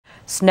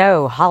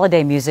Snow,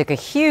 holiday music, a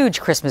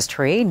huge Christmas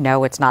tree.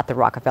 No, it's not the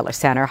Rockefeller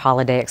Center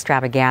holiday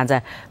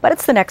extravaganza, but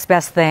it's the next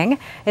best thing.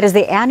 It is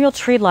the annual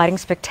tree lighting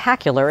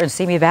spectacular in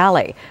Simi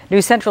Valley.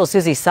 News Central's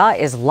Susie Sa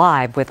is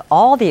live with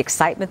all the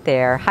excitement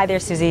there. Hi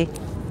there, Susie.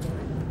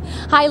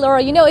 Hi,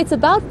 Laura. You know, it's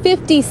about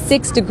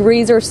 56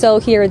 degrees or so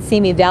here in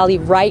Simi Valley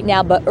right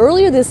now, but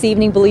earlier this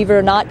evening, believe it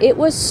or not, it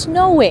was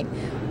snowing.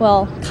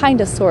 Well,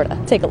 kind of, sort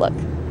of. Take a look.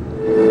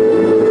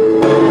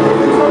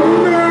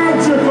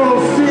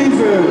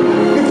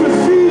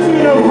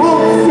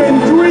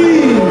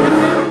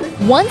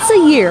 Once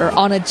a year,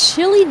 on a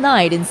chilly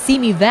night in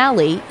Simi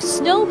Valley,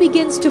 snow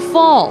begins to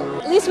fall.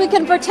 At least we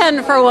can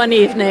pretend for one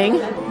evening.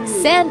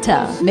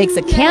 Santa makes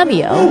a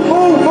cameo.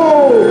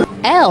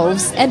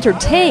 Elves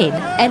entertain,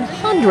 and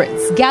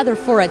hundreds gather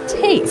for a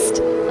taste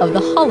of the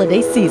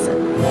holiday season.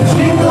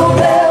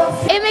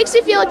 It makes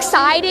me feel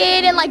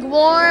excited and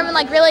warm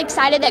and really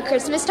excited that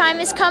Christmas time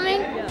is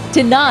coming.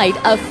 Tonight,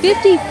 a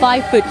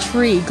 55-foot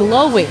tree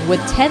glowing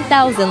with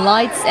 10,000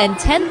 lights and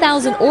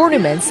 10,000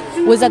 ornaments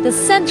was at the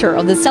center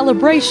of the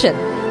celebration,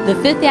 the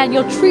 5th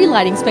annual tree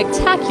lighting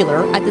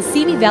spectacular at the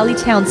Simi Valley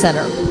Town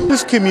Center.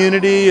 This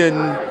community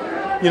and,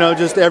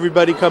 just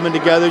everybody coming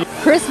together.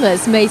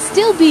 Christmas may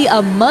still be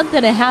a month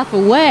and a half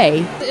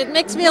away. It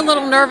makes me a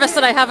little nervous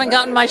that I haven't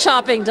gotten my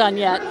shopping done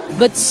yet.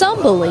 But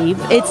some believe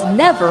it's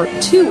never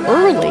too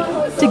early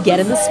to get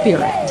in the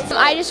spirit.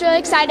 I'm just really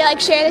excited to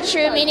share the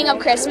true meaning of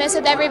Christmas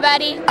with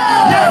everybody.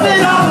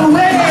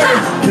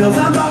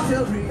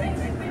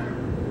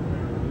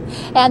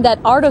 And that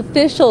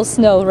artificial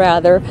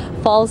snow,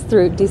 falls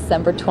through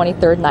December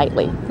 23rd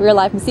nightly. We're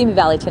live from Simi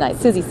Valley tonight.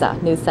 Susie Sa,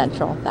 News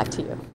Central. Back to you.